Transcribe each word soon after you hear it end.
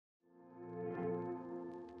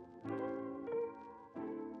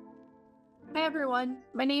everyone.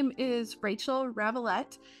 My name is Rachel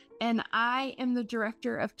Ravellette, and I am the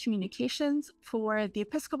Director of Communications for the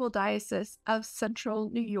Episcopal Diocese of Central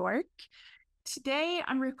New York. Today,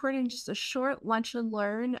 I'm recording just a short lunch and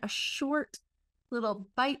learn, a short little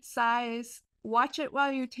bite size, watch it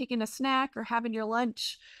while you're taking a snack or having your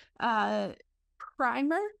lunch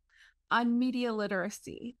primer on media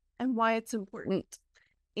literacy and why it's important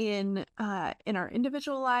in our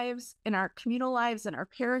individual lives, in our communal lives, in our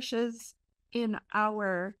parishes, in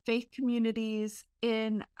our faith communities,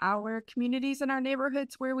 in our communities, in our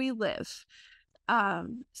neighborhoods where we live.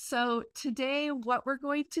 So today, what we're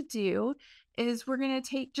going to do is we're going to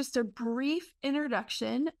take just a brief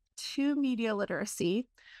introduction to media literacy.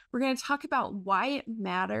 We're going to talk about why it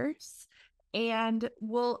matters, and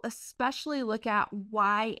we'll especially look at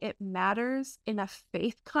why it matters in a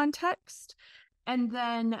faith context. And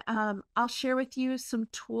then I'll share with you some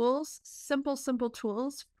tools, simple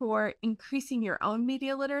tools for increasing your own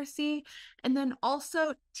media literacy, and then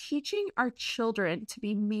also teaching our children to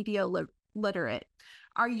be media literate.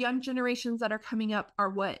 Our young generations that are coming up are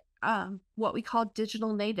what we call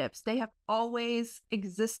digital natives. They have always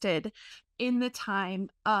existed in the time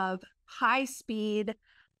of high speed,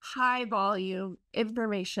 high volume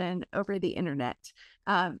information over the internet.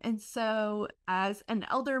 And so as an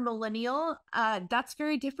elder millennial, that's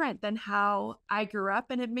very different than how I grew up,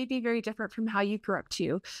 and it may be very different from how you grew up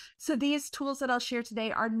too. So these tools that I'll share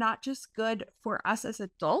today are not just good for us as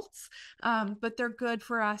adults, but they're good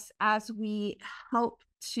for us as we help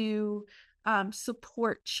to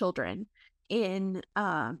support children in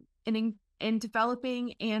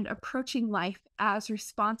developing and approaching life as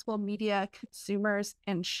responsible media consumers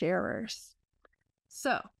and sharers.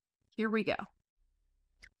 So here we go.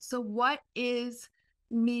 So what is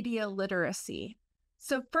media literacy?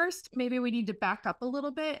 So first, maybe we need to back up a little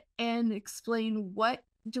bit and explain what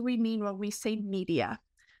do we mean when we say media.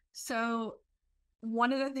 So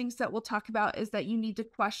one of the things that we'll talk about is that you need to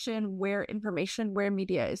question where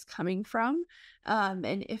media is coming from,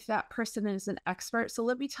 and if that person is an expert. So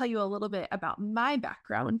let me tell you a little bit about my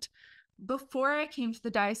background. Before I came to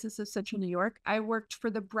the Diocese of Central New York, I worked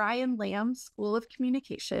for the Brian Lamb School of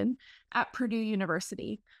Communication at Purdue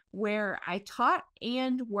University, where I taught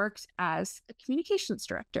and worked as a communications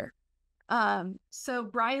director. So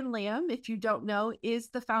Brian Lamb, if you don't know, is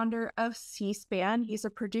the founder of C-SPAN. He's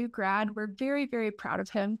a Purdue grad. We're very, very proud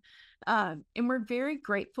of him. And we're very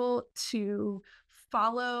grateful to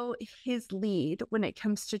follow his lead when it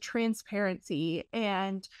comes to transparency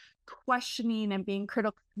and questioning and being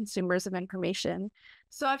critical consumers of information.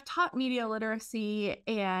 So I've taught media literacy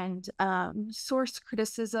and source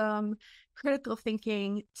criticism, critical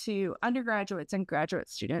thinking to undergraduates and graduate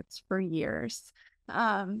students for years.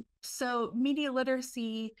 So media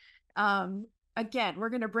literacy, again, we're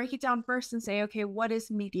going to break it down first and say, okay, what is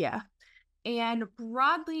media? And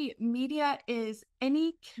broadly, media is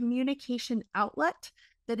any communication outlet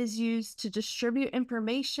that is used to distribute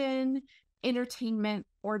information, entertainment,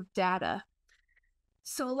 or data.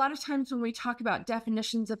 So a lot of times when we talk about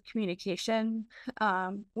definitions of communication,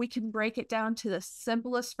 we can break it down to the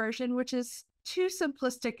simplest version, which is too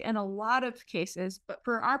simplistic in a lot of cases, but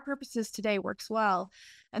for our purposes today works well.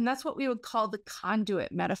 And that's what we would call the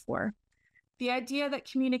conduit metaphor. The idea that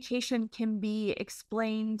communication can be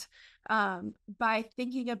explained by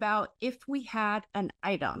thinking about if we had an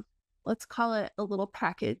item, let's call it a little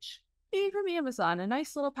package, maybe from Amazon, a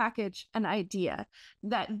nice little package, an idea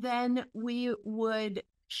that then we would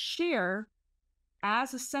share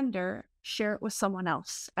as a sender, share it with someone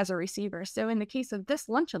else as a receiver. So in the case of this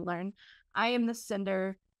lunch and learn, I am the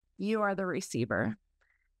sender, you are the receiver.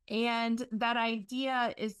 And that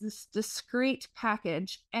idea is this discrete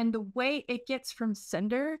package. And the way it gets from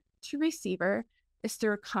sender to receiver is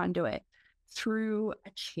through a conduit, through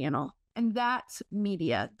a channel. And that's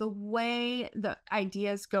media, the way the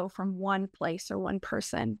ideas go from one place or one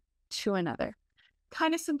person to another.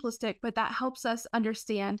 Kind of simplistic, but that helps us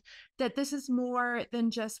understand that this is more than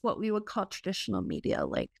just what we would call traditional media,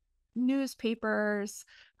 like newspapers,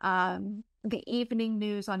 the evening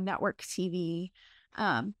news on network TV.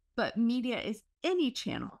 But media is any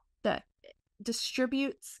channel that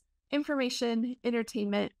distributes information,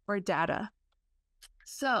 entertainment, or data.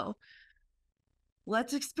 So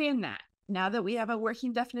let's expand that. Now that we have a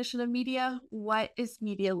working definition of media, what is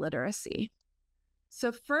media literacy?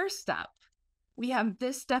 So first up, we have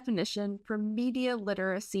this definition for Media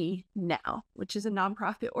Literacy Now, which is a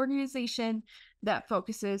nonprofit organization that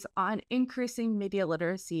focuses on increasing media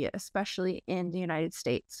literacy, especially in the United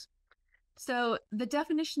States. So the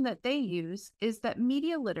definition that they use is that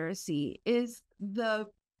media literacy is the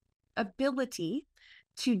ability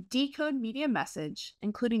to decode media message,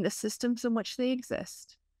 including the systems in which they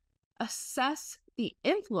exist, assess the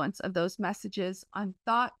influence of those messages on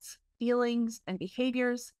thoughts, feelings, and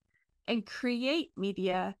behaviors, and create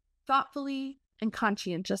media thoughtfully and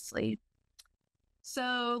conscientiously.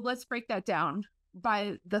 So let's break that down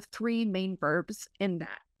by the three main verbs in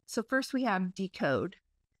that. So first we have decode.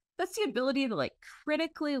 That's the ability to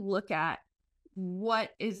critically look at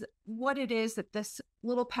what it is that this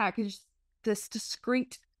little package, this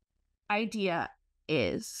discrete idea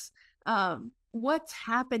is. What's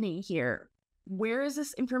happening here? Where is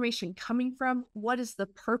this information coming from? What is the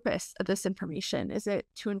purpose of this information? Is it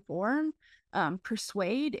to inform,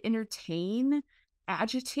 persuade, entertain,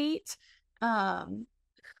 agitate?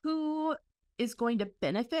 Who is going to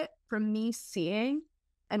benefit from me seeing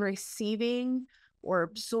and receiving or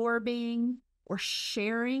absorbing or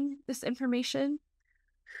sharing this information?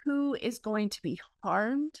 Who is going to be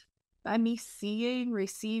harmed by me seeing,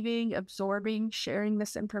 receiving, absorbing, sharing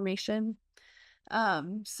this information?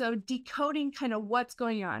 So decoding kind of what's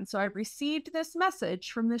going on. So I've received this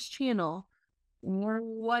message from this channel.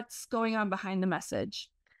 What's going on behind the message?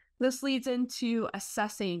 This leads into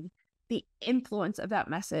assessing the influence of that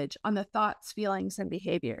message on the thoughts, feelings, and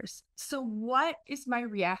behaviors. So what is my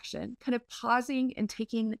reaction? Kind of pausing and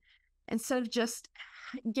taking, instead of just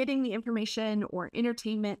getting the information or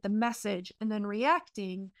entertainment, the message, and then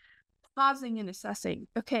reacting, pausing and assessing,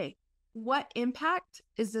 okay, what impact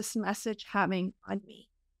is this message having on me?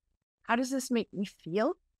 How does this make me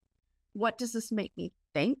feel? What does this make me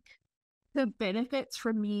think? The benefits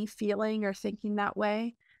from me feeling or thinking that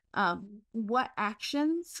way? What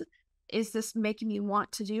actions is this making me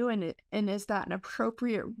want to do? And is that an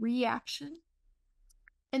appropriate reaction?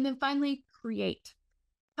 And then finally, create.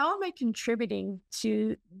 How am I contributing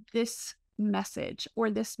to this message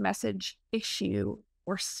or this message issue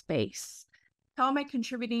or space? How am I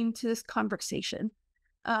contributing to this conversation?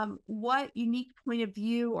 What unique point of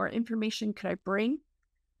view or information could I bring?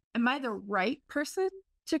 Am I the right person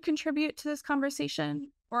to contribute to this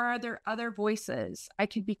conversation? Or are there other voices I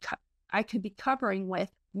could be covering with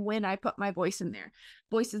when I put my voice in there?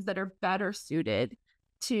 Voices that are better suited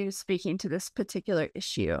to speaking to this particular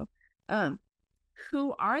issue.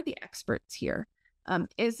 Who are the experts here?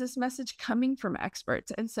 Is this message coming from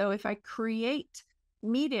experts? And so if I create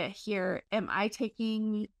media here, am I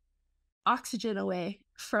taking oxygen away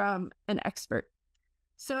from an expert?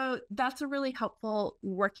 So that's a really helpful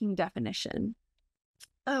working definition.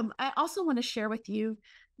 I also want to share with you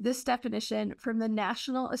this definition from the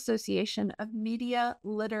National Association of Media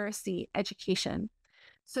Literacy Education.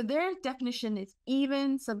 So their definition is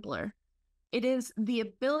even simpler. It is the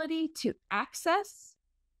ability to access,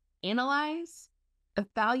 analyze,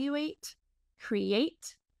 evaluate,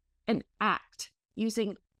 create, and act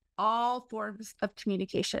using all forms of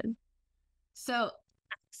communication. So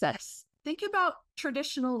access, think about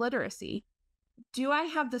traditional literacy. Do I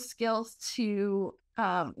have the skills to,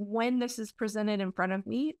 when this is presented in front of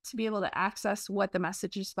me, to be able to access what the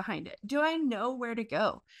message is behind it? Do I know where to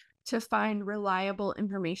go to find reliable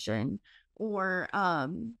information or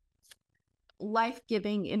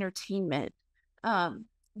life-giving entertainment?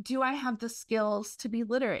 Do I have the skills to be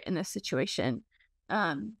literate in this situation?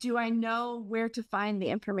 Do I know where to find the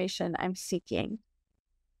information I'm seeking?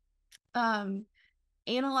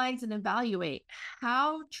 Analyze and evaluate.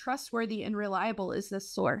 How trustworthy and reliable is this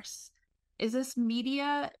source? Is this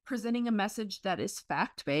media presenting a message that is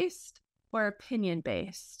fact-based or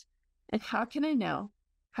opinion-based? And how can I know?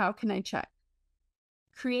 How can I check?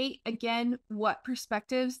 Create, again, what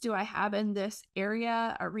perspectives do I have in this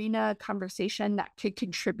area, arena, conversation that could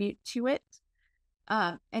contribute to it?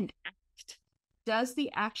 And act. Does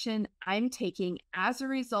the action I'm taking as a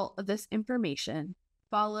result of this information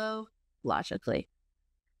follow logically?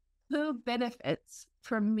 Who benefits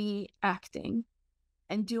from me acting?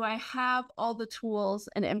 And do I have all the tools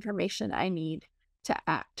and information I need to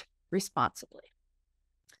act responsibly?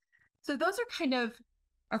 So those are kind of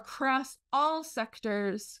across all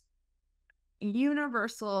sectors,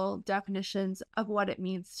 universal definitions of what it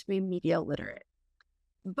means to be media literate.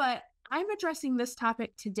 But I'm addressing this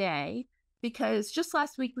topic today because just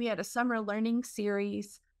last week we had a summer learning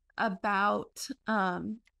series about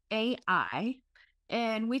AI.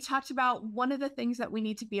 And we talked about one of the things that we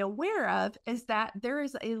need to be aware of is that there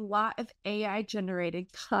is a lot of AI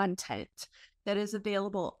generated content that is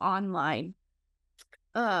available online.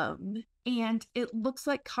 And it looks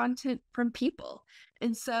like content from people.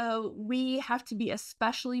 And so we have to be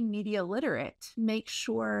especially media literate to make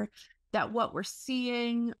sure that what we're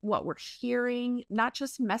seeing, what we're hearing, not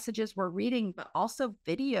just messages we're reading, but also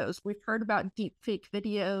videos. We've heard about deep fake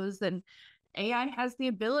videos AI has the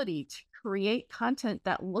ability to create content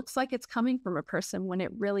that looks like it's coming from a person when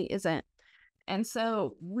it really isn't. And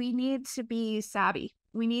so we need to be savvy.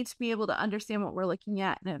 We need to be able to understand what we're looking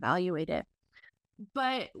at and evaluate it.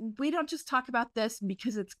 But we don't just talk about this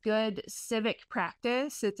because it's good civic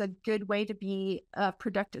practice. It's a good way to be a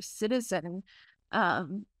productive citizen,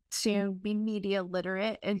 to be media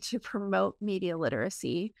literate and to promote media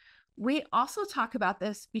literacy. We also talk about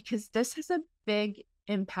this because this has a big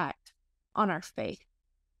impact on our faith.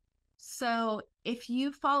 So if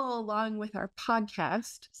you follow along with our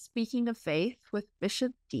podcast, Speaking of Faith with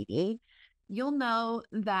Bishop Dee, you'll know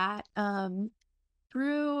that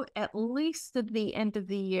through at least the end of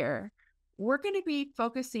the year, we're going to be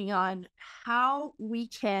focusing on how we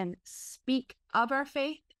can speak of our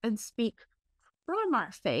faith and speak from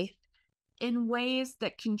our faith in ways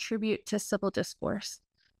that contribute to civil discourse.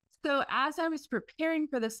 So as I was preparing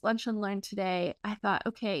for this Lunch and Learn today, I thought,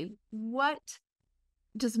 okay, what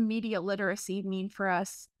does media literacy mean for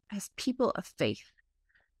us as people of faith?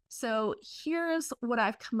 So here's what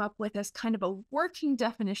I've come up with as kind of a working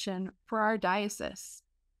definition for our diocese.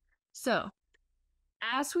 So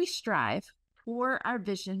as we strive for our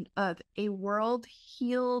vision of a world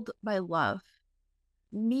healed by love,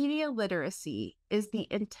 media literacy is the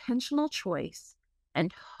intentional choice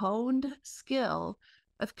and honed skill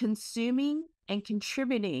of consuming and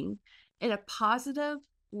contributing in a positive,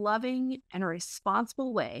 loving, and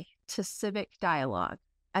responsible way to civic dialogue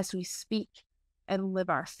as we speak and live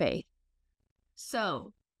our faith.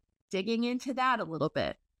 So, digging into that a little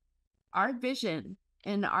bit, our vision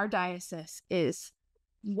in our diocese is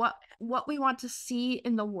what we want to see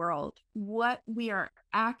in the world, what we are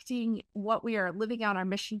living out our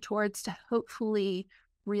mission towards to hopefully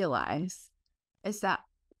realize is that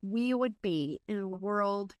we would be in a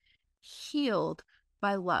world healed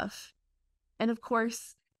by love. And of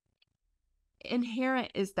course, inherent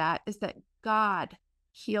is that God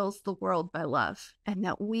heals the world by love, and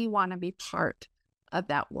that we want to be part of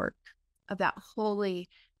that work, of that holy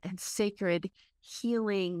and sacred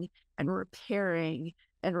healing and repairing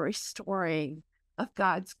and restoring of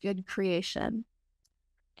God's good creation.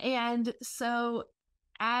 And so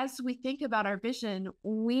as we think about our vision,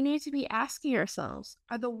 we need to be asking ourselves,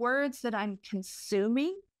 are the words that I'm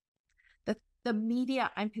consuming, the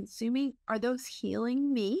media I'm consuming, are those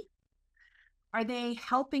healing me? Are they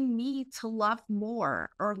helping me to love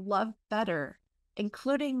more or love better,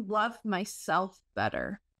 including love myself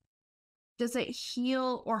better? Does it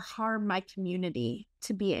heal or harm my community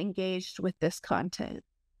to be engaged with this content?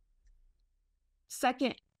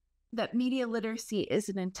 Second, that media literacy is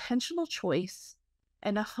an intentional choice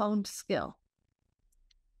and a honed skill.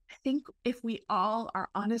 I think if we all are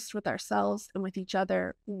honest with ourselves and with each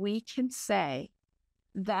other, we can say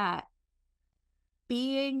that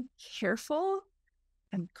being careful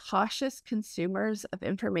and cautious consumers of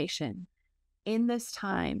information in this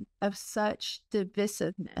time of such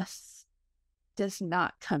divisiveness does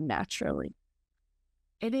not come naturally.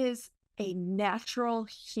 It is a natural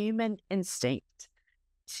human instinct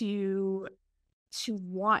to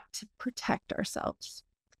want to protect ourselves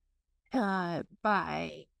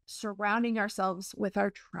by surrounding ourselves with our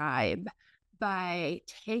tribe, by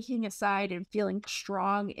taking a side and feeling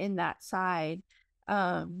strong in that side.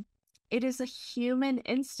 It is a human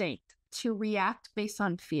instinct to react based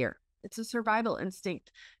on fear. It's a survival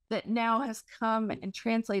instinct that now has come and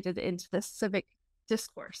translated into the civic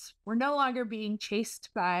discourse. We're no longer being chased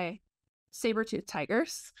by saber-toothed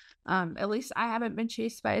tigers. At least I haven't been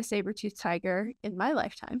chased by a saber-toothed tiger in my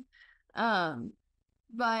lifetime.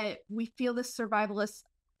 But we feel this survivalist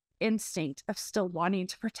instinct of still wanting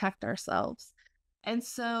to protect ourselves. And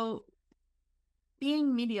so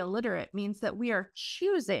being media literate means that we are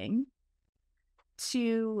choosing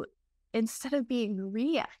to, instead of being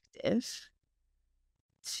reactive,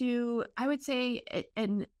 to, I would say,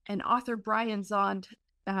 and author Brian Zond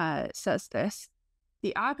says this,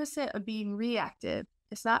 the opposite of being reactive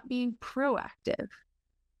is not being proactive,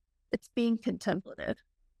 it's being contemplative.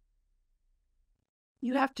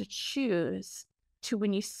 You have to choose to,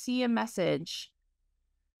 when you see a message,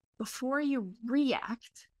 before you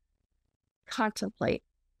react, contemplate,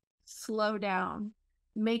 slow down,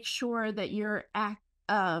 make sure that you're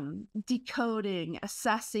decoding,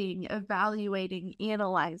 assessing, evaluating,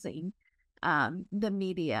 analyzing the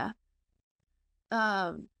media.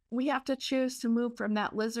 We have to choose to move from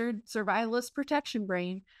that lizard survivalist protection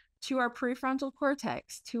brain to our prefrontal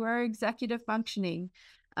cortex, to our executive functioning.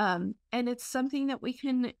 And it's something that we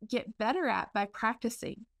can get better at by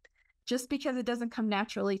practicing. Just because it doesn't come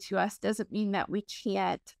naturally to us doesn't mean that we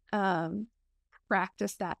can't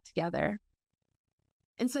practice that together.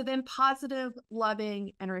 And so then positive,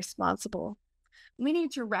 loving, and responsible. We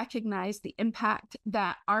need to recognize the impact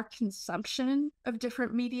that our consumption of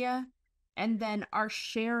different media and then our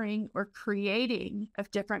sharing or creating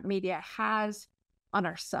of different media has on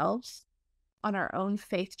ourselves, on our own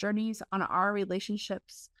faith journeys, on our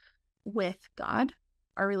relationships with God,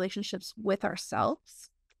 our relationships with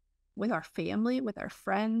ourselves, with our family, with our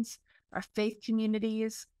friends, our faith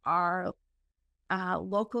communities, our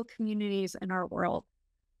local communities, and our world.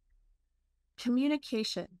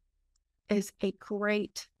 Communication is a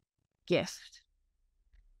great gift.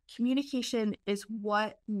 Communication is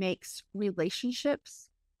what makes relationships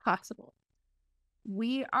possible.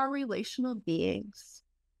 We are relational beings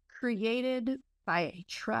created by a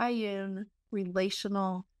triune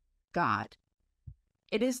relational God.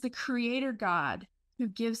 It is the Creator God who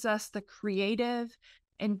gives us the creative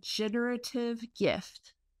and generative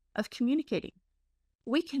gift of communicating.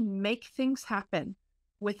 We can make things happen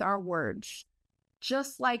with our words,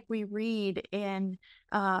 just like we read in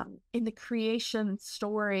the creation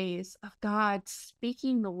stories of God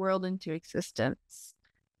speaking the world into existence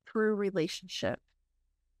through relationship.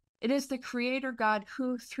 It is the Creator God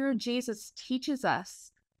who, through Jesus, teaches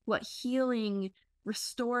us what healing,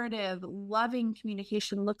 restorative, loving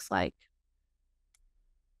communication looks like.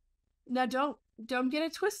 Now, don't get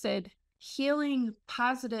it twisted. Healing,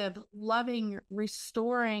 positive, loving,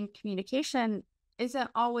 restoring communication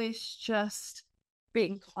isn't always just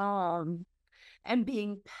being calm and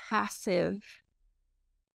being passive.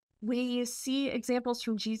 We see examples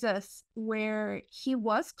from Jesus where he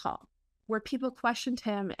was calm, where people questioned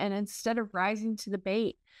him, and instead of rising to the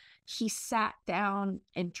bait, he sat down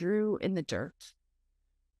and drew in the dirt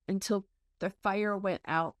until the fire went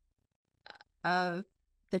out of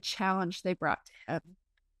the challenge they brought to him.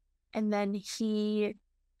 And then he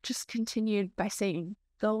just continued by saying,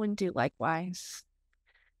 "Go and do likewise."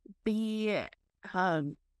 Be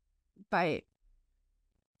by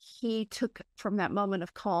he took from that moment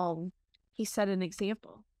of calm, he set an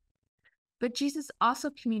example. But Jesus also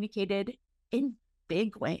communicated in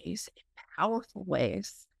big ways, in powerful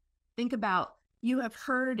ways. Think about, you have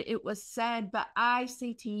heard it was said, but I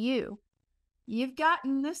say to you, you've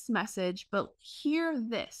gotten this message, but hear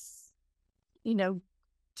this,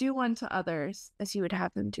 do unto others as you would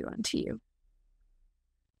have them do unto you.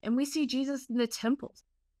 And we see Jesus in the temple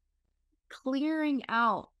clearing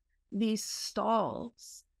out these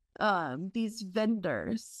stalls, these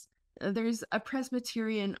vendors. There's a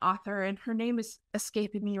Presbyterian author, and her name is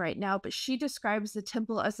escaping me right now, but she describes the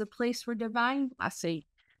temple as a place where divine blessing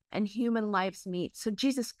and human lives meet. So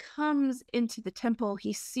Jesus comes into the temple.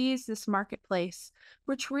 He sees this marketplace,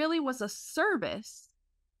 which really was a service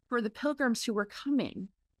for the pilgrims who were coming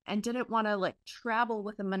and didn't want to travel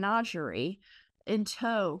with a menagerie in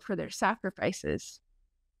tow for their sacrifices.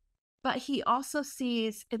 But he also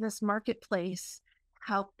sees in this marketplace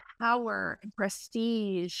how power and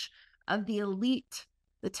prestige of the elite,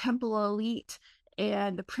 the temple elite,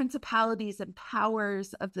 and the principalities and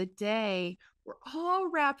powers of the day were all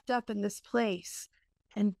wrapped up in this place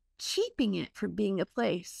and keeping it from being a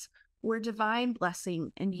place where divine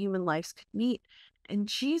blessing and human lives could meet. And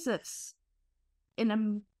Jesus, in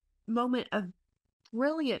a moment of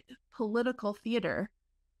brilliant political theater,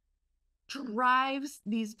 drives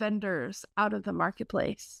these vendors out of the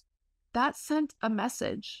marketplace. That sent a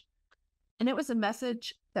message. And it was a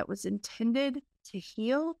message that was intended to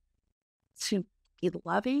heal, to be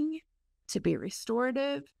loving, to be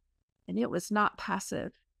restorative, and it was not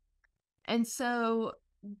passive. And so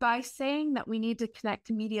by saying that we need to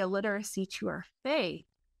connect media literacy to our faith,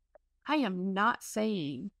 I am not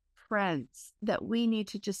saying, friends, that we need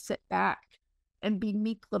to just sit back and be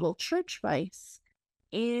meek little church mice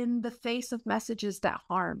in the face of messages that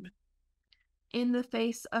harm, in the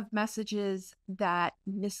face of messages that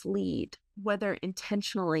mislead, whether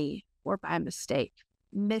intentionally or by mistake,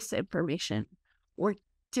 misinformation or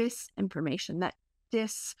disinformation, that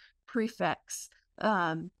dis prefix,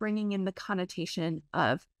 bringing in the connotation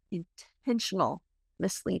of intentional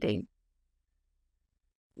misleading.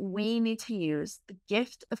 We need to use the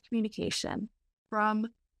gift of communication from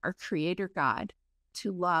our Creator God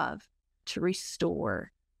to love, to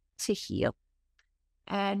restore, to heal.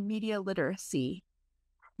 And media literacy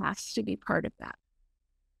has to be part of that.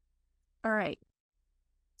 All right.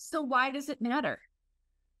 So why does it matter?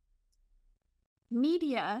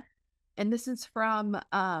 Media, and this is from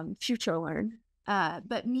FutureLearn,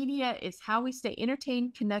 but media is how we stay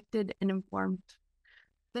entertained, connected, and informed.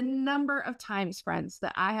 The number of times, friends,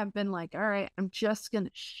 that I have been like, all right, I'm just going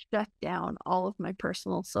to shut down all of my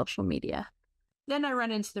personal social media. Then I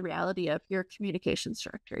run into the reality of your communication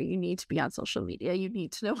structure. You need to be on social media. You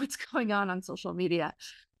need to know what's going on social media.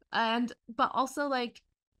 But also, like,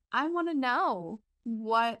 I want to know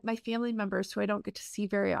what my family members who I don't get to see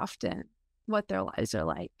very often, what their lives are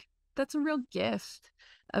like. That's a real gift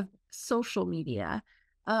of social media.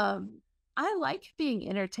 I like being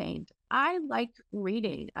entertained. I like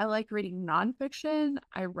reading. I like reading nonfiction.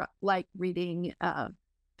 Like reading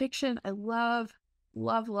fiction. I love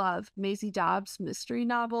Maisie Dobbs mystery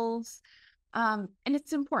novels. And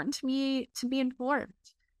it's important to me to be informed.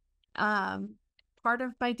 Um, Part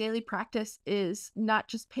of my daily practice is not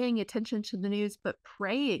just paying attention to the news, but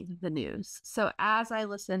praying the news. So as I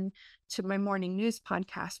listen to my morning news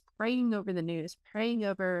podcast, praying over the news, praying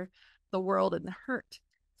over the world and the hurt.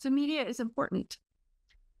 So media is important.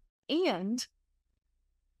 And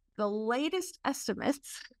the latest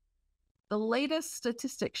estimates, the latest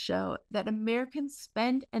statistics show that Americans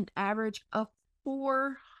spend an average of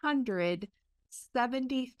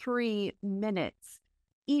 473 minutes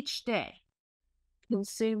each day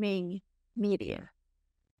consuming media.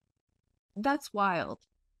 That's wild.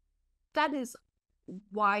 That is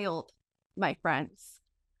wild, my friends.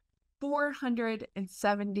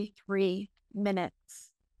 473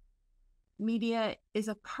 minutes. Media is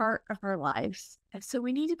a part of our lives, and so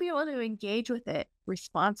we need to be able to engage with it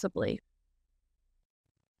responsibly.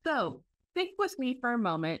 So think with me for a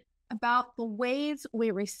moment about the ways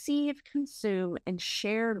we receive, consume, and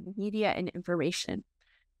share media and information,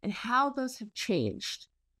 and how those have changed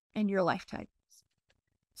in your lifetime.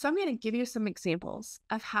 So I'm going to give you some examples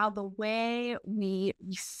of how the way we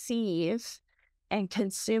receive and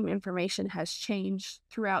consume information has changed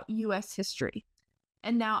throughout U.S. history.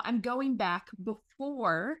 And now I'm going back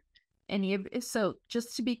before any of it. So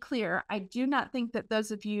just to be clear, I do not think that those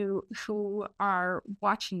of you who are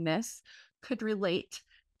watching this could relate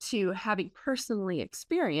to having personally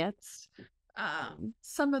experienced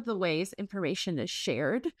some of the ways information is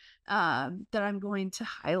shared that I'm going to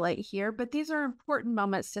highlight here. But these are important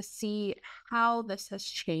moments to see how this has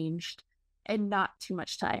changed in not too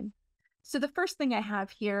much time. So the first thing I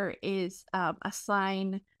have here is a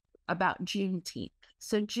sign about Juneteenth.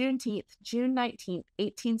 So Juneteenth, June 19th,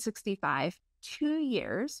 1865, 2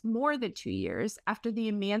 years, more than 2 years after the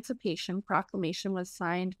Emancipation Proclamation was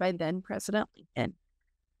signed by then President Lincoln,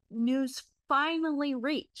 news finally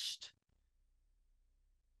reached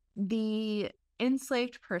the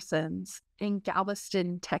enslaved persons in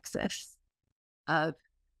Galveston, Texas, of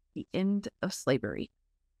the end of slavery.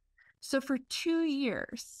 So for 2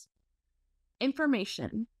 years,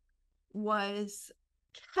 information was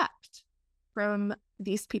kept from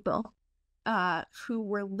these people who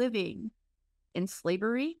were living in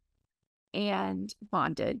slavery and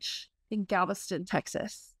bondage in Galveston,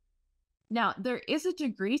 Texas. Now, there is a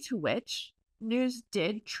degree to which news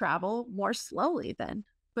did travel more slowly then,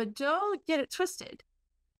 but don't get it twisted.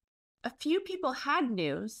 A few people had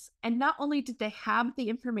news, and not only did they have the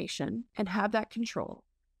information and have that control,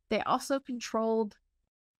 they also controlled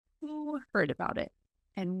who heard about it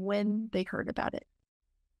and when they heard about it.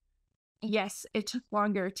 Yes, it took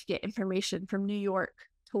longer to get information from New York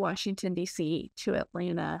to Washington, D.C., to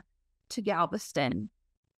Atlanta, to Galveston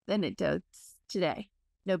than it does today.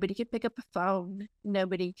 Nobody could pick up a phone.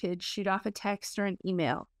 Nobody could shoot off a text or an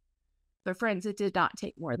email. But friends, it did not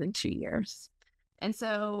take more than 2 years. And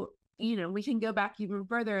so, we can go back even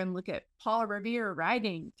further and look at Paul Revere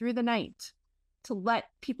riding through the night to let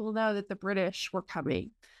people know that the British were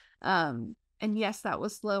coming. And yes, that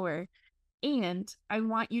was slower. And I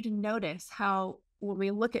want you to notice how when we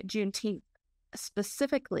look at Juneteenth,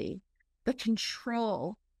 specifically, the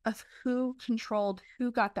control of who controlled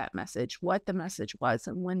who got that message, what the message was,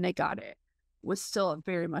 and when they got it was still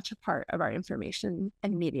very much a part of our information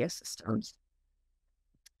and media systems.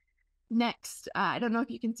 Next, I don't know if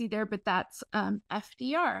you can see there, but that's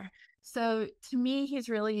FDR. So to me, he's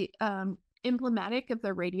really emblematic of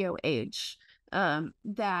the radio age,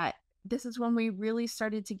 that this is when we really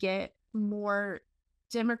started to get more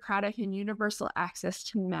democratic and universal access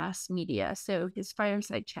to mass media. So his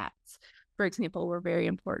fireside chats, for example, were very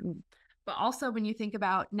important. But also when you think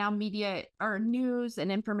about now media or news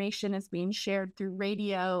and information is being shared through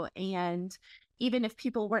radio, and even if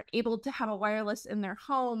people weren't able to have a wireless in their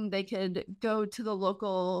home, they could go to the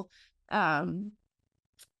local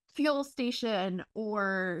fuel station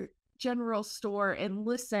or general store and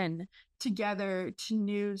listen together to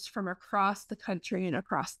news from across the country and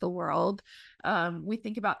across the world. We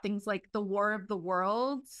think about things like the War of the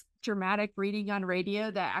Worlds, dramatic reading on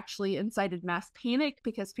radio that actually incited mass panic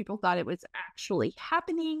because people thought it was actually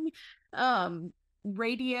happening.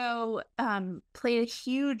 radio played a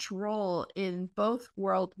huge role in both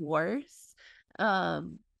world wars,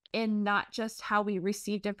 um, in not just how we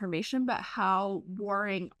received information, but how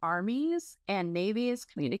warring armies and navies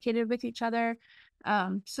communicated with each other.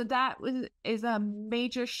 So that is a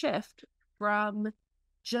major shift from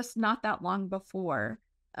just not that long before,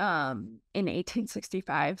 in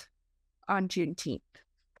 1865 on Juneteenth.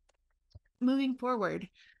 Moving forward,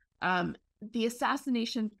 the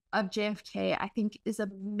assassination of JFK, I think, is a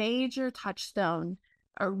major touchstone,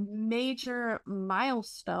 a major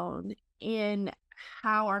milestone in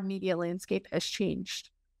how our media landscape has changed.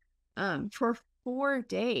 For 4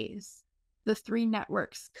 days, the three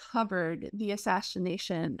networks covered the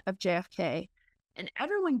assassination of JFK, and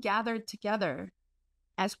everyone gathered together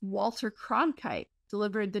as Walter Cronkite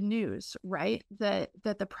delivered the news, right? That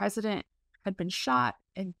the president had been shot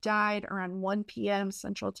and died around 1 p.m.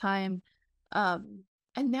 Central Time. And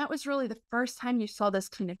that was really the first time you saw this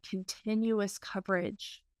kind of continuous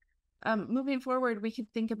coverage. Moving forward, we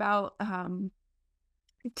could think about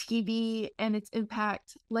TV and its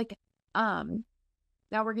impact. Like, now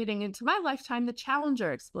we're getting into my lifetime, the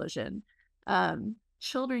Challenger explosion.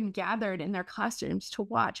 Children gathered in their classrooms to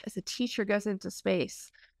watch as a teacher goes into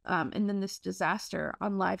space, and then this disaster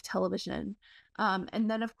on live television. And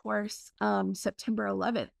then, of course, September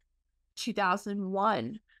 11th,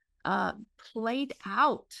 2001, played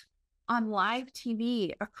out on live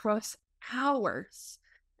TV across hours.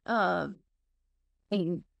 And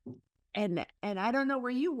I don't know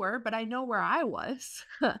where you were, but I know where I was.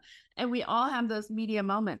 And we all have those media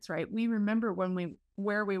moments, right? We remember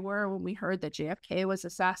where we were when we heard that JFK was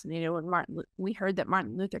assassinated, we heard that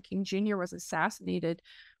Martin Luther King Jr. was assassinated,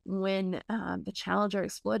 when the Challenger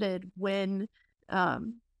exploded, when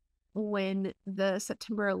the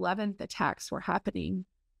September 11th attacks were happening.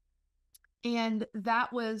 And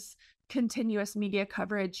that was continuous media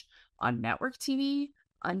coverage on network TV,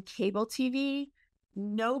 on cable TV.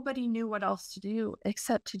 Nobody knew what else to do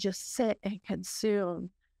except to just sit and consume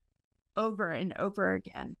over and over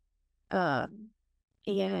again. That's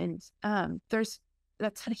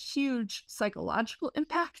had a huge psychological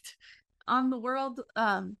impact on the world.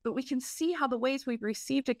 But we can see how the ways we've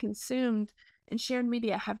received and consumed and shared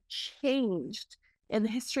media have changed in the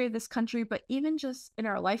history of this country, but even just in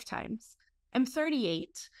our lifetimes. I'm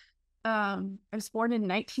 38. I was born in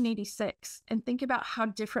 1986, and think about how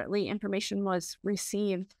differently information was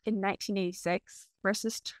received in 1986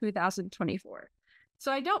 versus 2024.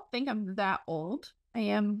 So I don't think I'm that old. I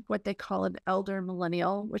am what they call an elder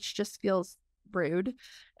millennial, which just feels rude.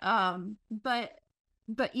 But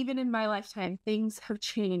even in my lifetime, things have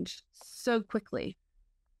changed so quickly.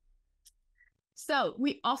 So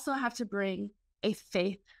we also have to bring a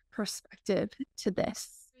faith perspective to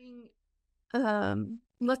this.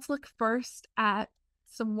 Let's look first at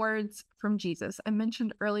some words from Jesus. I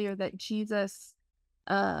mentioned earlier that Jesus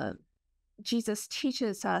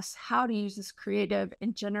teaches us how to use this creative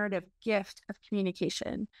and generative gift of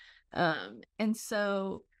communication. And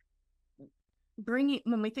so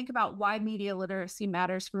when we think about why media literacy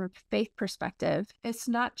matters from a faith perspective, it's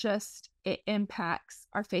not just it impacts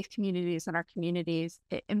our faith communities and our communities,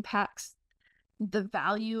 it impacts the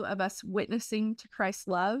value of us witnessing to Christ's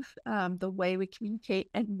love, the way we communicate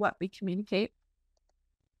and what we communicate.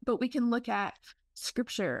 But we can look at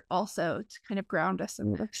scripture also to kind of ground us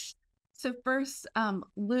in this. So first,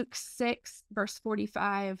 Luke 6, verse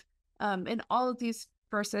 45, and all of these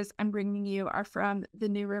verses I'm bringing you are from the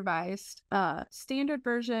New Revised Standard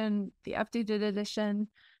Version, the updated edition.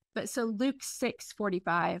 But so Luke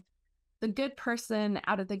 6:45, the good person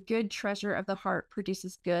out of the good treasure of the heart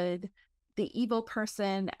produces good. The evil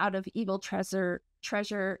person out of evil treasure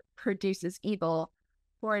produces evil,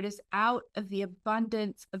 for it is out of the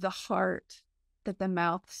abundance of the heart that the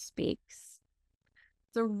mouth speaks.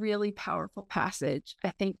 It's a really powerful passage.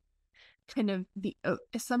 I think kind of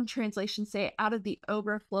some translations say out of the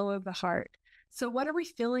overflow of the heart. So what are we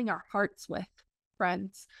filling our hearts with,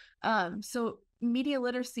 friends? So media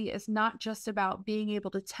literacy is not just about being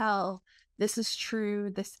able to tell this is true,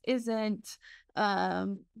 this isn't,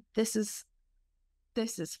 this is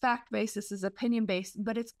fact-based, this is opinion-based,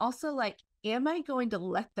 but it's also like, am I going to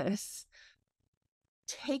let this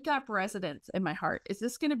take up residence in my heart? Is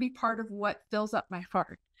this going to be part of what fills up my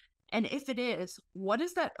heart? And if it is, what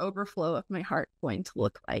is that overflow of my heart going to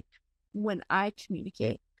look like when I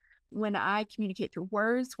communicate? When I communicate through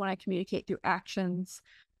words, when I communicate through actions.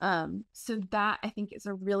 So that, I think, is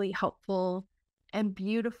a really helpful and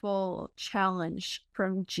beautiful challenge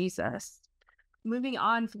from Jesus. Moving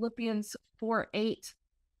on, Philippians 4:8.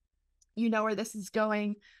 You know where this is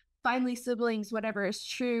going. Finally, siblings, whatever is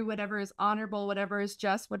true, whatever is honorable, whatever is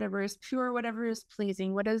just, whatever is pure, whatever is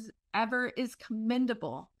pleasing, whatever is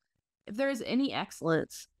commendable, if there is any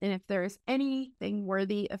excellence, and if there is anything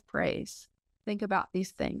worthy of praise, think about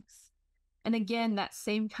these things. And again, that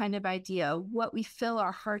same kind of idea, what we fill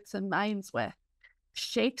our hearts and minds with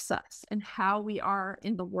shapes us and how we are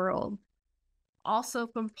in the world. Also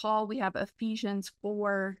from Paul, we have Ephesians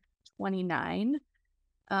 4:29.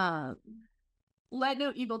 Let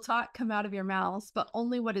no evil talk come out of your mouths, but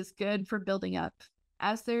only what is good for building up,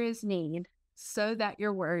 as there is need, so that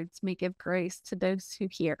your words may give grace to those who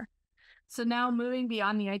hear. So now moving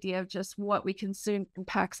beyond the idea of just what we consume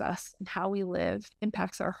impacts us and how we live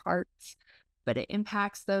impacts our hearts, but it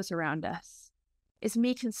impacts those around us. Is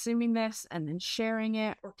me consuming this and then sharing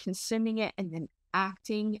it, or consuming it and then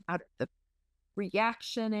acting out of the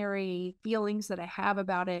reactionary feelings that I have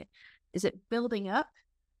about it? Is it building up?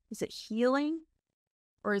 Is it healing?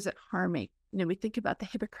 Or is it harming? We think about the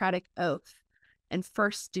Hippocratic Oath and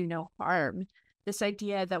first do no harm. This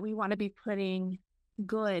idea that we want to be putting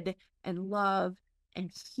good and love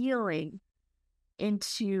and healing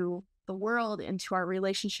into the world, into our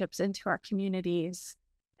relationships, into our communities.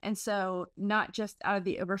 And so not just out of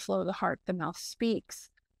the overflow of the heart, the mouth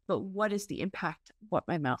speaks, but what is the impact of what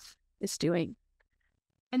my mouth is doing?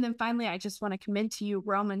 And then finally, I just want to commend to you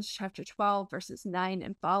Romans chapter 12, verses 9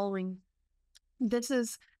 and following. This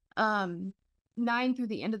is 9 through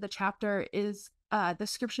the end of the chapter is the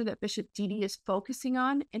scripture that Bishop Dee is focusing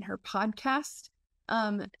on in her podcast.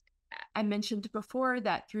 I mentioned before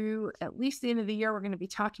that through at least the end of the year, we're going to be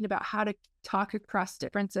talking about how to talk across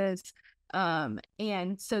differences.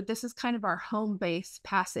 And so this is kind of our home base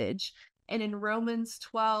passage. And in Romans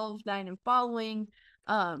 12:9 and following,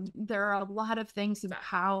 there are a lot of things about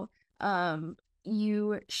how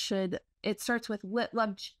you should. It starts with let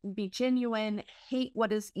love be genuine, hate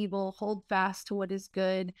what is evil, hold fast to what is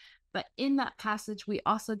good. But in that passage, we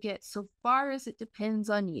also get, so far as it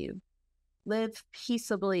depends on you, live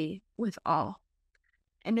peaceably with all.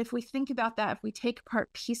 And if we think about that, if we take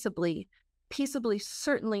apart peaceably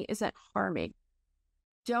certainly isn't harming.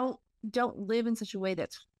 Don't live in such a way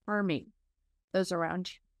that's harming those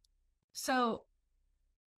around you. So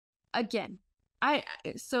again,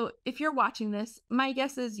 so if you're watching this, my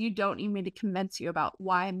guess is you don't need me to convince you about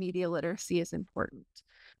why media literacy is important.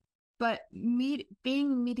 But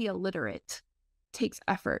being media literate takes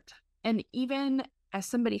effort. And even as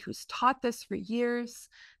somebody who's taught this for years,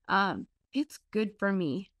 it's good for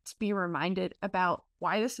me to be reminded about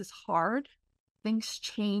why this is hard. Things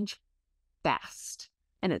change fast,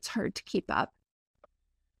 and it's hard to keep up.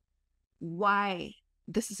 Why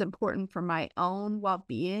this is important for my own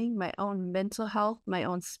well-being, my own mental health, my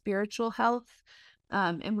own spiritual health.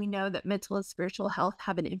 And we know that mental and spiritual health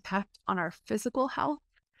have an impact on our physical health.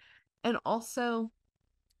 And also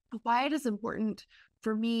why it is important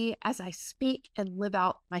for me as I speak and live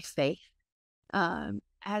out my faith,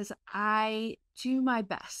 as I do my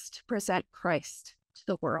best to present Christ to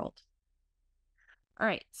the world. All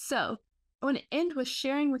right, so I want to end with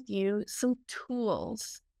sharing with you some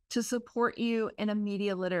tools to support you in a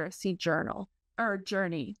media literacy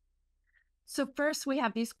journey. So first, we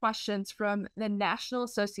have these questions from the National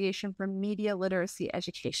Association for Media Literacy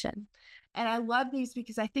Education. And I love these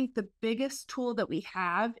because I think the biggest tool that we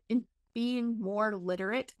have in being more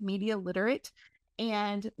literate, media literate,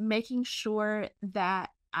 and making sure that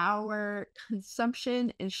our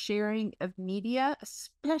consumption and sharing of media,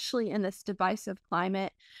 especially in this divisive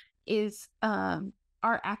climate, is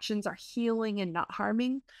our actions are healing and not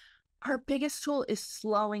harming. Our biggest tool is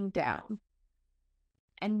slowing down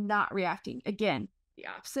and not reacting. Again, the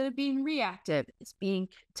opposite of being reactive is being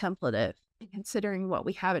contemplative and considering what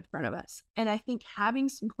we have in front of us. And I think having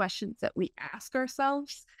some questions that we ask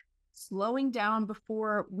ourselves, slowing down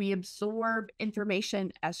before we absorb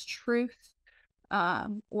information as truth,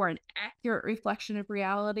 or an accurate reflection of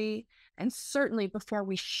reality, and certainly before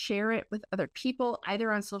we share it with other people,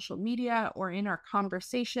 either on social media or in our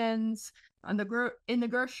conversations, in the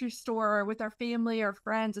grocery store, or with our family or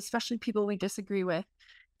friends, especially people we disagree with.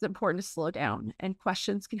 It's important to slow down, and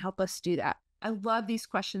questions can help us do that. I love these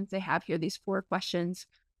questions they have here, these 4 questions.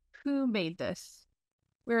 Who made this?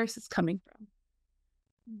 Where is this coming from?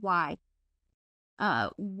 Why?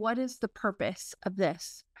 What is the purpose of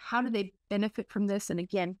this? How do they benefit from this? And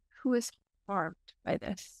again, who is harmed by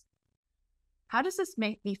this? How does this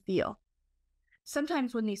make me feel?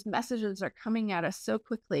 Sometimes when these messages are coming at us so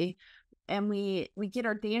quickly and we get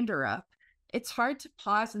our dander up, it's hard to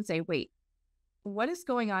pause and say, wait, what is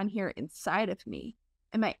going on here inside of me?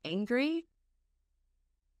 Am I angry?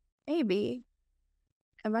 Maybe.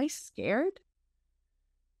 Am I scared?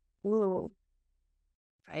 Ooh,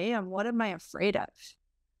 I am. What am I afraid of?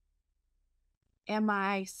 Am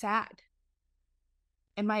I sad?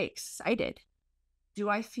 Am I excited? Do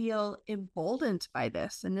I feel emboldened by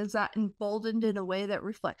this? And is that emboldened in a way that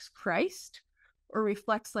reflects Christ or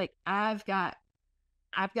reflects like I've got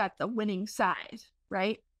the winning side,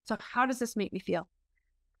 right? So how does this make me feel?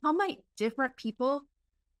 How might different people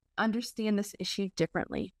understand this issue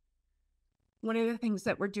differently? One of the things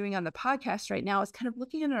that we're doing on the podcast right now is kind of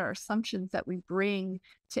looking at our assumptions that we bring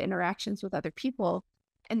to interactions with other people.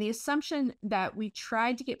 And the assumption that we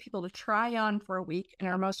tried to get people to try on for a week in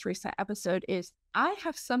our most recent episode is I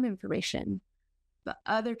have some information, but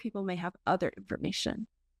other people may have other information,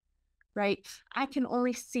 right? I can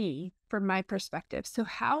only see from my perspective. So,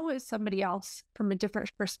 how is somebody else from a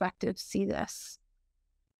different perspective see this?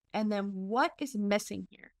 And then what is missing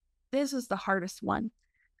here? This is the hardest one.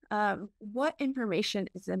 What information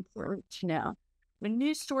is important to know? When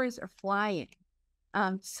news stories are flying,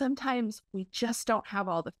 sometimes we just don't have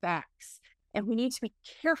all the facts, and we need to be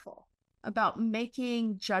careful about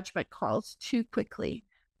making judgment calls too quickly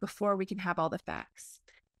before we can have all the facts.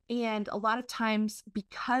 And a lot of times,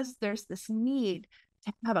 because there's this need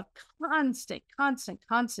to have a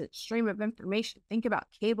constant stream of information, think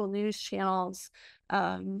about cable news channels,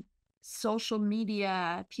 social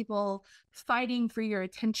media, people fighting for your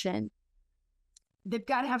attention. They've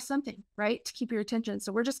got to have something, right, to keep your attention.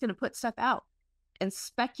 So we're just going to put stuff out. And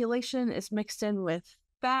speculation is mixed in with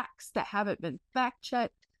facts that haven't been fact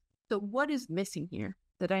checked. So what is missing here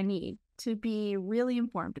that I need to be really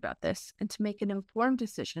informed about this and to make an informed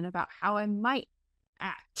decision about how I might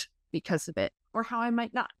act because of it or how I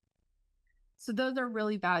might not? So those are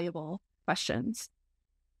really valuable questions.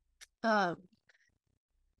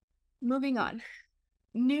 Moving on.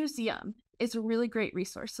 Newseum is a really great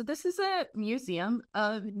resource. So this is a museum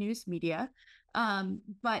of news media,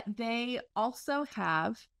 but they also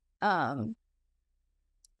have a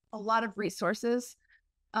lot of resources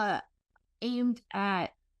aimed at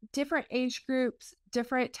different age groups,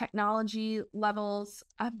 different technology levels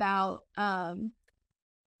about how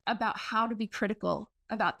to be critical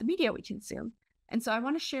about the media we consume. And so I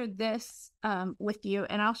want to share this with you,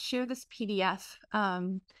 and I'll share this PDF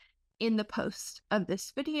in the post of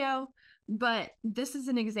this video, but this is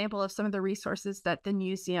an example of some of the resources that the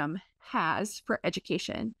museum has for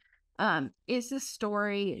education. Is this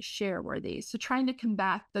story share worthy? So trying to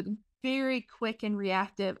combat the very quick and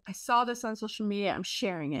reactive, I saw this on social media, I'm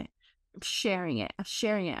sharing it. I'm sharing it. I'm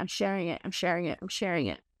sharing it. I'm sharing it. I'm sharing it. I'm sharing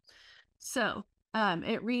it. So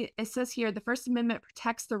it says here, the First Amendment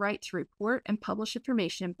protects the right to report and publish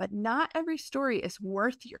information, but not every story is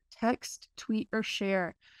worth your text, tweet, or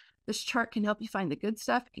share. This chart can help you find the good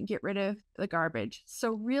stuff and get rid of the garbage.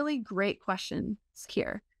 So really great questions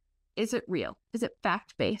here. Is it real? Is it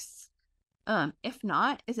fact-based? If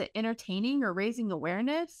not, is it entertaining or raising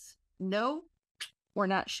awareness? No, we're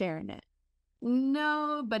not sharing it.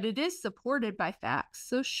 No, but it is supported by facts.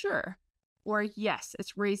 So sure. Or yes,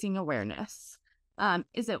 it's raising awareness.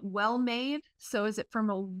 Is it well made? So is it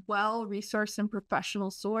from a well-resourced and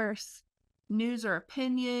professional source? News or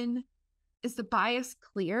opinion? Is the bias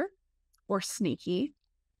clear or sneaky?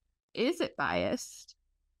 Is it biased?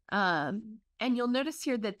 And you'll notice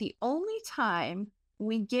here that the only time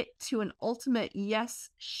we get to an ultimate yes,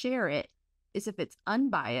 share it, is if it's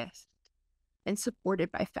unbiased and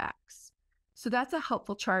supported by facts. So that's a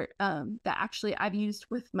helpful chart that actually I've used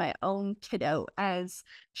with my own kiddo, as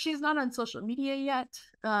she's not on social media yet.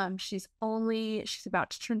 She's about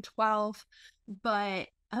to turn 12, but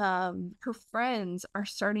her friends are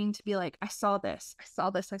starting to be like, I saw this.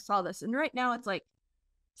 And right now it's like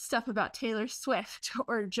stuff about Taylor Swift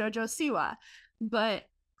or JoJo Siwa, but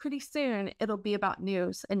pretty soon it'll be about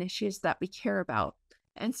news and issues that we care about.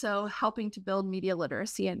 And so helping to build media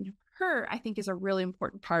literacy in her, I think, is a really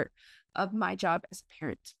important part of my job as a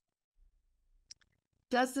parent.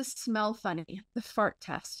 Does this smell funny? The fart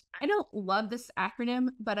test. I don't love this acronym,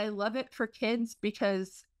 but I love it for kids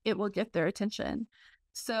because it will get their attention.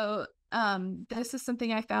 So this is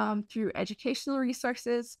something I found through educational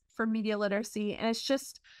resources for media literacy. And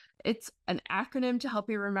it's an acronym to help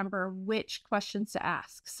you remember which questions to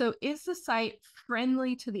ask. So is the site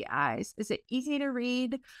friendly to the eyes? Is it easy to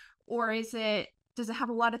read? Or does it have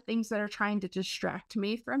a lot of things that are trying to distract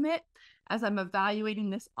me from it as I'm evaluating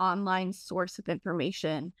this online source of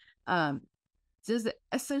information? Does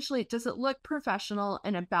it look professional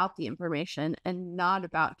and about the information and not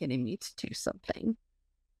about getting me to do something?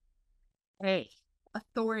 Hey,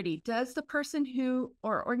 authority. Does the person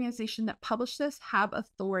or organization that published this have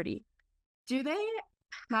authority? Do they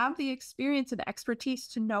have the experience and expertise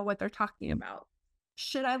to know what they're talking about?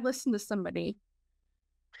 should I listen to somebody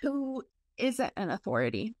who isn't an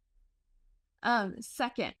authority?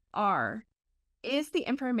 Second, is the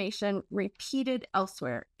information repeated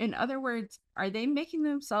elsewhere? In other words, are they making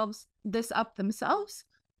this up themselves,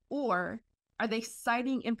 or are they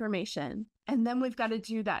citing information? And then we've got to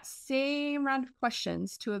do that same round of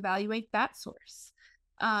questions to evaluate that source.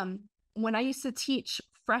 When I used to teach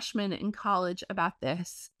freshmen in college about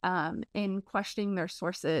this, in questioning their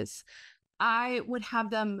sources, I would have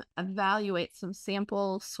them evaluate some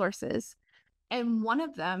sample sources. And one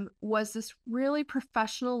of them was this really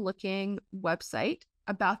professional looking website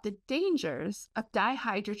about the dangers of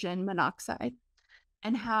dihydrogen monoxide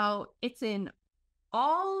and how it's in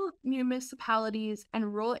all municipalities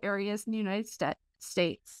and rural areas in the United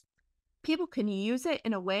States. People can use it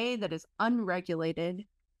in a way that is unregulated.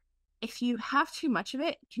 If you have too much of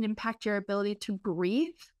it, it can impact your ability to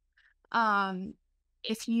breathe.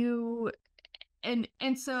 If you and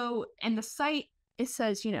the site, it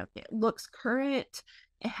says, it looks current,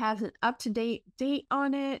 it has an up-to-date date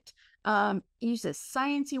on it, it uses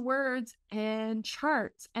sciencey words and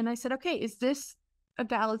charts. And I said, okay, is this a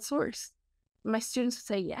valid source? My students would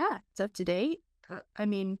say, yeah, it's up to date.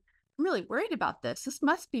 I'm really worried about this. This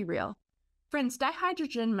must be real. Friends,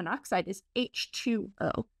 dihydrogen monoxide is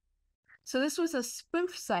H2O. So this was a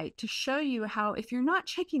spoof site to show you how if you're not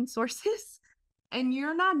checking sources and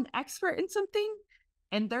you're not an expert in something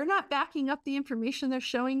and they're not backing up the information they're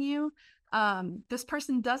showing you, this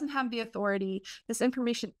person doesn't have the authority. This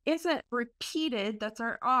information isn't repeated, that's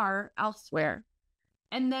our R, elsewhere.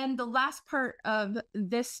 And then the last part of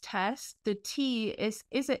this test, the T, is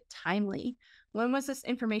it timely? When was this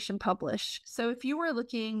information published? So if you were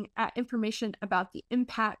looking at information about the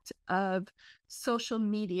impact of social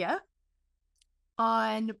media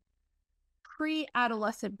on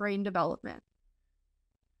pre-adolescent brain development,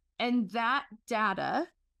 and that data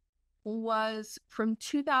was from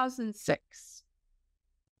 2006,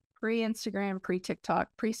 pre-Instagram, pre-TikTok,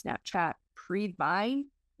 pre-Snapchat, pre-Vine,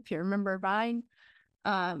 if you remember Vine,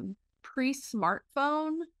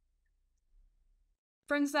 pre-smartphone.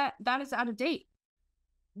 Friends, that is out of date.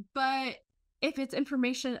 But if it's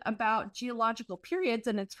information about geological periods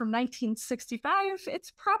and it's from 1965,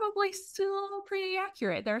 it's probably still pretty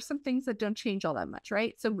accurate. There are some things that don't change all that much,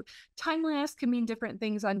 right? So timeliness can mean different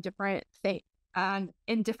things on different things and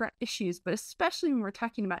in different issues, but especially when we're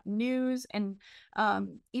talking about news and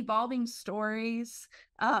evolving stories,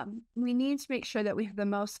 we need to make sure that we have the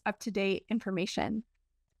most up-to-date information.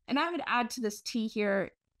 And I would add to this T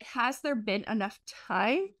here, has there been enough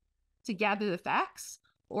time to gather the facts?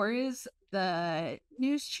 Or is the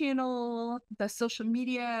news channel, the social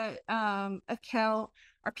media account,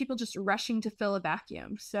 are people just rushing to fill a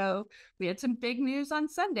vacuum? So we had some big news on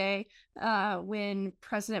Sunday when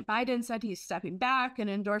President Biden said he's stepping back and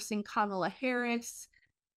endorsing Kamala Harris.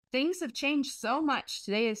 Things have changed so much.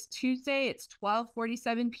 Today is Tuesday. It's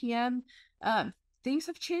 12:47 p.m. Things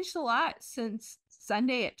have changed a lot since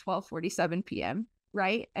Sunday at 12:47 p.m.,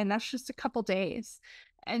 right? And that's just a couple days.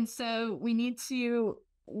 And so we need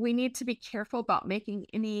to be careful about making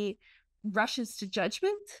any rushes to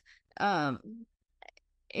judgment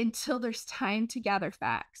until there's time to gather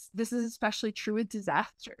facts. This is especially true with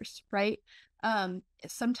disasters, right?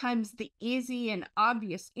 Sometimes the easy and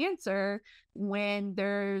obvious answer when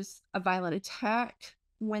there's a violent attack,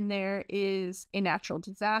 when there is a natural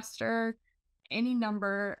disaster, any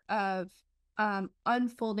number of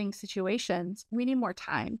unfolding situations, we need more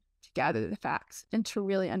time to gather the facts and to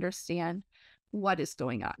really understand what is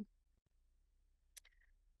going on.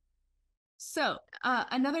 So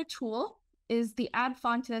another tool is the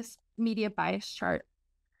Adfontes media bias chart.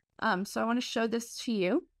 So I want to show this to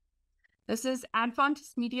you. This is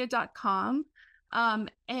adfontesmedia.com.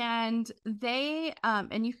 And they,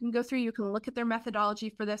 and you can go through, you can look at their methodology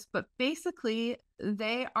for this, but basically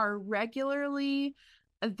they are regularly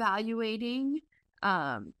evaluating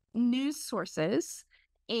news sources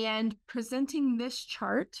and presenting this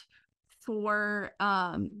chart for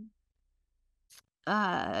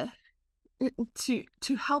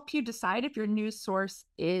to help you decide if your news source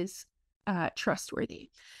is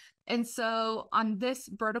trustworthy. And so on this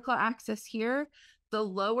vertical axis here, the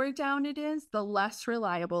lower down it is, the less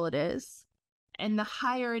reliable it is. And the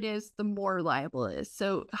higher it is, the more reliable it is.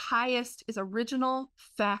 So highest is original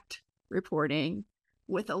fact reporting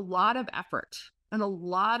with a lot of effort and a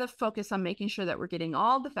lot of focus on making sure that we're getting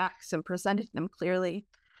all the facts and presenting them clearly.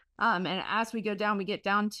 And as we go down, we get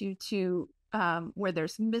down to where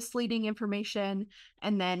there's misleading information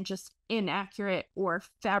and then just inaccurate or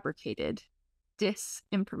fabricated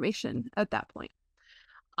disinformation at that point.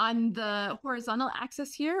 On the horizontal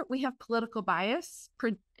axis here, we have political bias.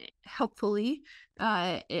 Helpfully,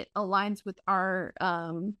 it aligns with our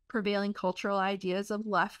prevailing cultural ideas of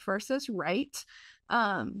left versus right.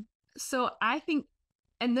 So I think,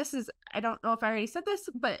 and this is, I don't know if I already said this,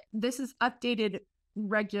 but this is updated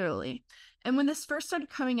regularly. And when this first started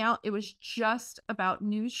coming out, it was just about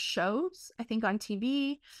news shows, I think on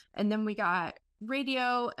TV. And then we got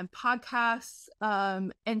radio and podcasts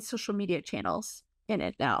and social media channels in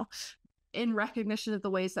it now, in recognition of the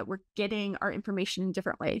ways that we're getting our information in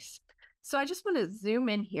different ways. So I just want to zoom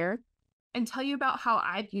in here and tell you about how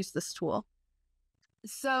I've used this tool.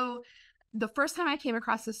 So the first time I came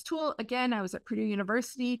across this tool, again, I was at Purdue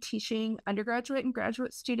University teaching undergraduate and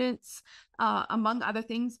graduate students, among other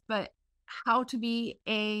things, but how to be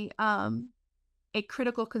a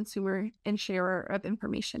critical consumer and sharer of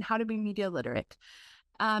information, how to be media literate.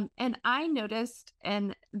 And I noticed,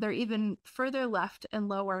 and they're even further left and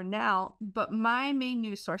lower now, but my main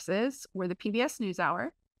news sources were the PBS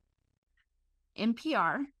NewsHour,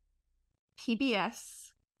 NPR,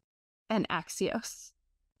 PBS, and Axios.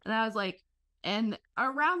 And I was like, and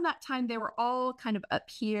around that time, they were all kind of up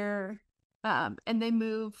here, and they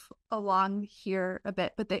move along here a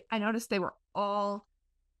bit, but I noticed they were all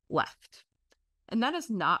left. And that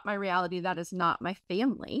is not my reality. That is not my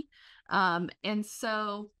family. And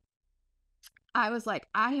so I was like,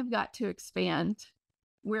 I have got to expand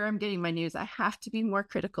where I'm getting my news. I have to be more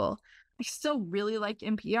critical. I still really like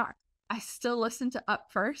NPR. I still listen to Up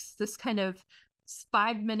First, this kind of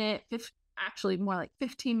 5-minute, actually more like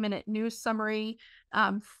 15-minute news summary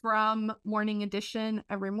from Morning Edition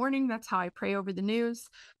every morning. That's how I pray over the news.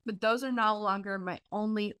 But those are no longer my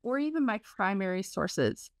only or even my primary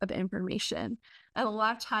sources of information. And a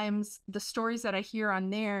lot of times the stories that I hear on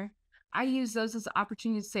there, I use those as an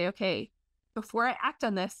opportunity to say, okay, before I act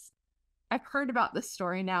on this, I've heard about this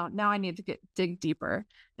story now. Now I need to dig deeper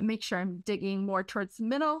and make sure I'm digging more towards the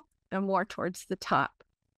middle and more towards the top.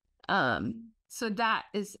 So that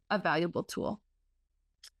is a valuable tool.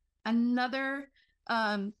 Another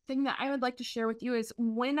thing that I would like to share with you is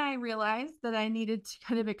when I realized that I needed to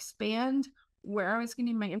kind of expand where I was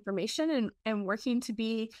getting my information and working to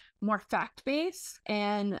be more fact-based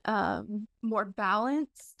and more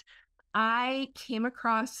balanced, I came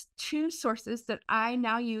across two sources that I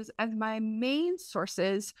now use as my main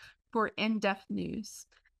sources for in-depth news.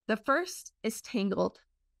 The first is Tangled.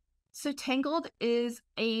 So Tangled is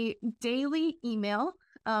a daily email.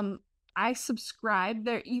 I subscribe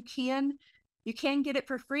there. You can get it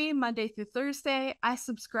for free Monday through Thursday. I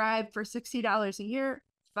subscribe for $60 a year,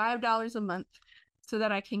 $5 a month, so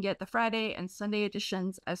that I can get the Friday and Sunday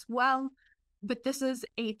editions as well. But this is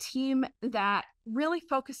a team that really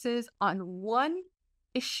focuses on one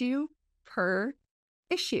issue per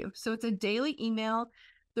issue. So it's a daily email.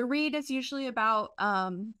 The read is usually about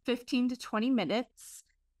 15 to 20 minutes.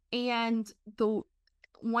 And the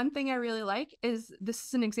one thing I really like is this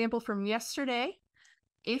is an example from yesterday.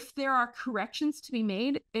 If there are corrections to be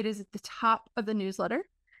made, it is at the top of the newsletter.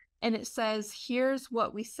 And it says, here's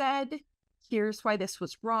what we said. Here's why this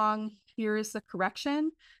was wrong. Here's the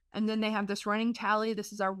correction. And then they have this running tally.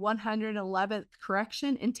 This is our 111th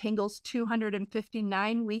correction in Tangle's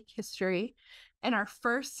 259-week history, and our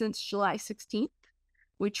first since July 16th.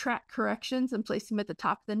 We track corrections and place them at the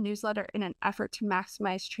top of the newsletter in an effort to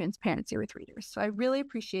maximize transparency with readers. So I really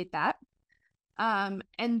appreciate that. And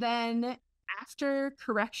then after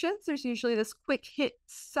corrections, there's usually this quick hit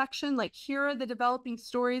section, like here are the developing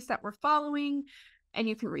stories that we're following, and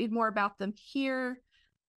you can read more about them here.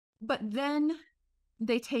 But then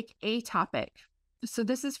they take a topic. So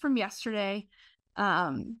this is from yesterday.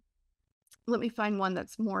 Let me find one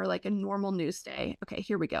that's more like a normal news day. Okay,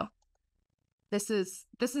 here we go. This is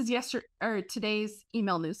today's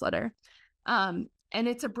email newsletter. And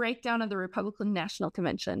it's a breakdown of the Republican National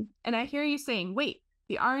Convention. And I hear you saying, wait,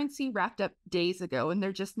 the RNC wrapped up days ago and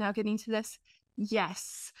they're just now getting to this?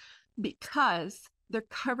 Yes, because they're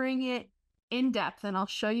covering it in depth, and I'll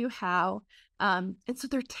show you how. And so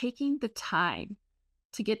they're taking the time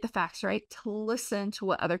to get the facts right, to listen to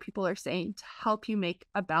what other people are saying, to help you make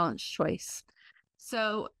a balanced choice.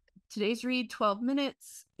 So today's read, 12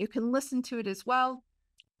 minutes. You can listen to it as well.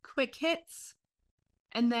 Quick hits.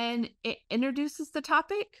 And then it introduces the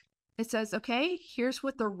topic. It says, okay, here's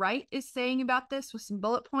what the right is saying about this with some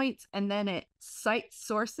bullet points. And then it cites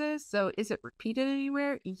sources. So is it repeated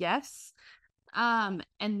anywhere? Yes. And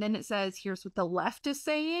then it says, here's what the left is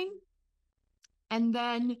saying. And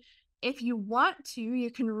then if you want to, you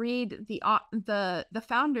can read the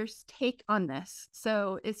founder's take on this.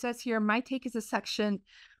 So it says here, my take is a section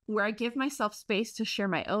where I give myself space to share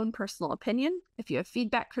my own personal opinion. If you have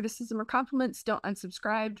feedback, criticism, or compliments, don't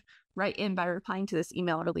unsubscribe. Write in by replying to this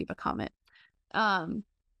email or leave a comment. And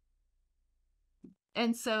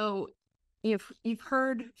so you've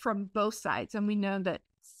heard from both sides, and we know that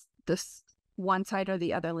this one side or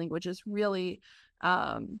the other language is really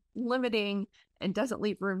limiting and doesn't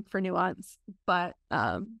leave room for nuance. But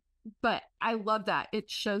I love that. It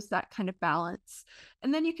shows that kind of balance.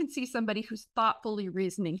 And then you can see somebody who's thoughtfully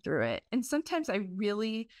reasoning through it. And sometimes I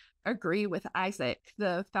really agree with Isaac,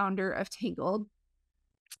 the founder of Tangled.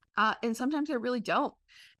 And sometimes I really don't.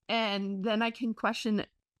 And then I can question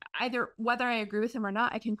either whether I agree with him or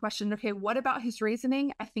not. I can question, okay, what about his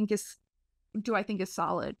reasoning do I think is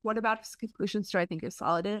solid? What about his conclusions do I think is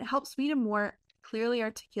solid? And it helps me to more clearly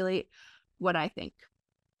articulate what I think.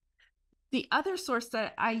 The other source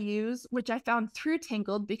that I use, which I found through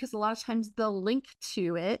Tangled, because a lot of times the link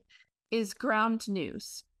to it is Ground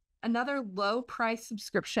News, another low price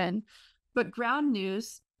subscription. But Ground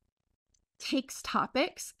News takes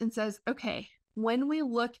topics and says, okay, when we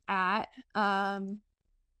look at,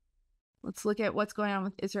 let's look at what's going on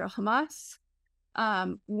with Israel Hamas.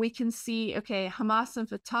 We can see, okay, Hamas and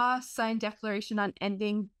Fatah signed declaration on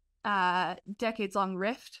ending decades-long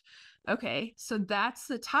rift. Okay, so that's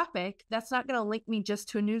the topic. That's not going to link me just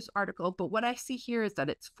to a news article, but what I see here is that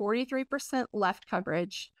it's 43% left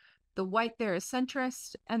coverage. The white there is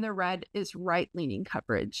centrist, and the red is right-leaning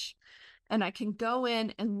coverage. And I can go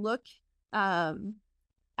in and look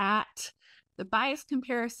at the bias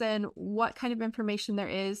comparison, what kind of information there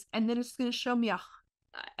is, and then it's going to show me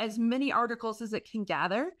as many articles as it can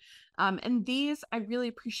gather. And these, I really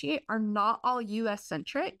appreciate, are not all US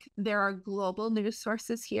centric. There are global news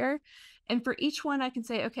sources here. And for each one, I can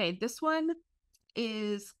say, okay, this one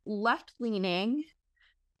is left leaning,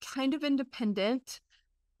 kind of independent,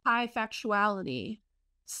 high factuality,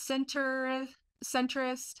 centrist,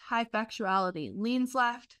 high factuality, leans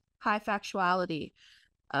left, high factuality,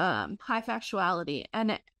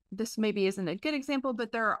 And this maybe isn't a good example,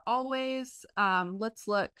 but there are always, let's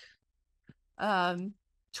look,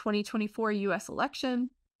 2024 US election.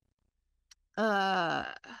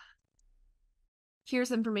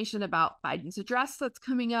 Here's information about Biden's address that's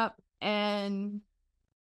coming up. And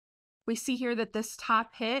we see here that this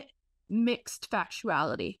top hit, mixed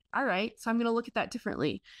factuality. All right, so I'm going to look at that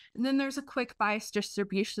differently. And then there's a quick bias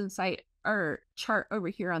distribution site or chart over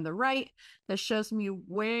here on the right that shows me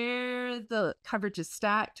where the coverage is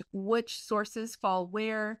stacked, which sources fall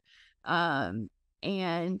where, and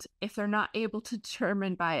if they're not able to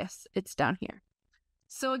determine bias, it's down here.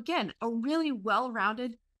 So again, a really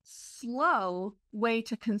well-rounded, slow way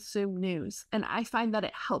to consume news. And I find that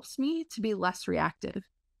it helps me to be less reactive.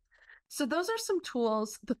 So those are some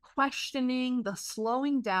tools: the questioning, the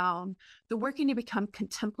slowing down, the working to become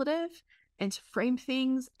contemplative and to frame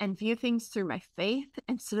things and view things through my faith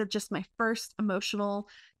instead of just my first emotional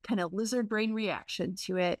kind of lizard brain reaction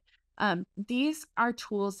to it. These are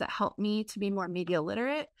tools that help me to be more media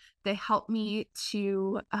literate. They help me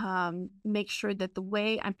to make sure that the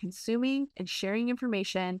way I'm consuming and sharing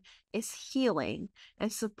information is healing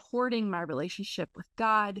and supporting my relationship with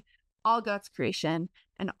God, all God's creation,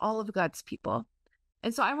 and all of God's people.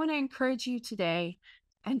 And so I want to encourage you today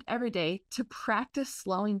and every day to practice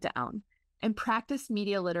slowing down and practice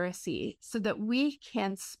media literacy so that we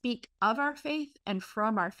can speak of our faith and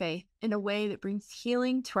from our faith in a way that brings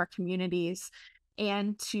healing to our communities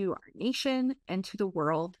and to our nation and to the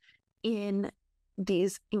world in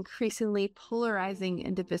these increasingly polarizing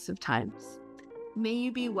and divisive times. May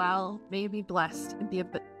you be well, may you be blessed, and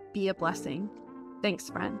be a blessing. Thanks,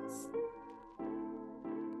 friends.